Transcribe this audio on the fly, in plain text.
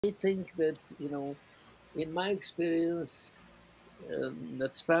I think that, in my experience,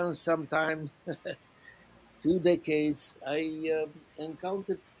 that spans some time, few decades, I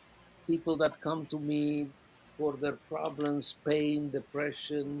encountered people that come to me for their problems, pain,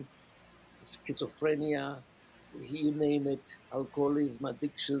 depression, schizophrenia, you name it, alcoholism,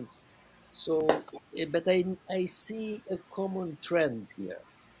 addictions. So, but I see a common trend here.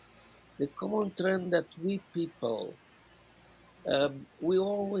 The common trend that we people, we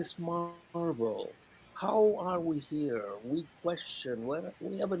always marvel. How are we here? We question.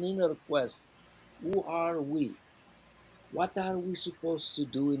 We have an inner quest. Who are we? What are we supposed to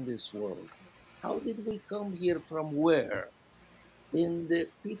do in this world? How did we come here from where? And the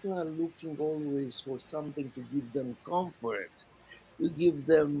people are looking always for something to give them comfort, to give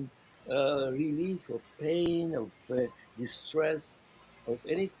them relief of pain, of distress, of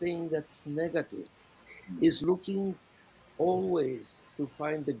anything that's negative. Is looking always to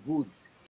find the good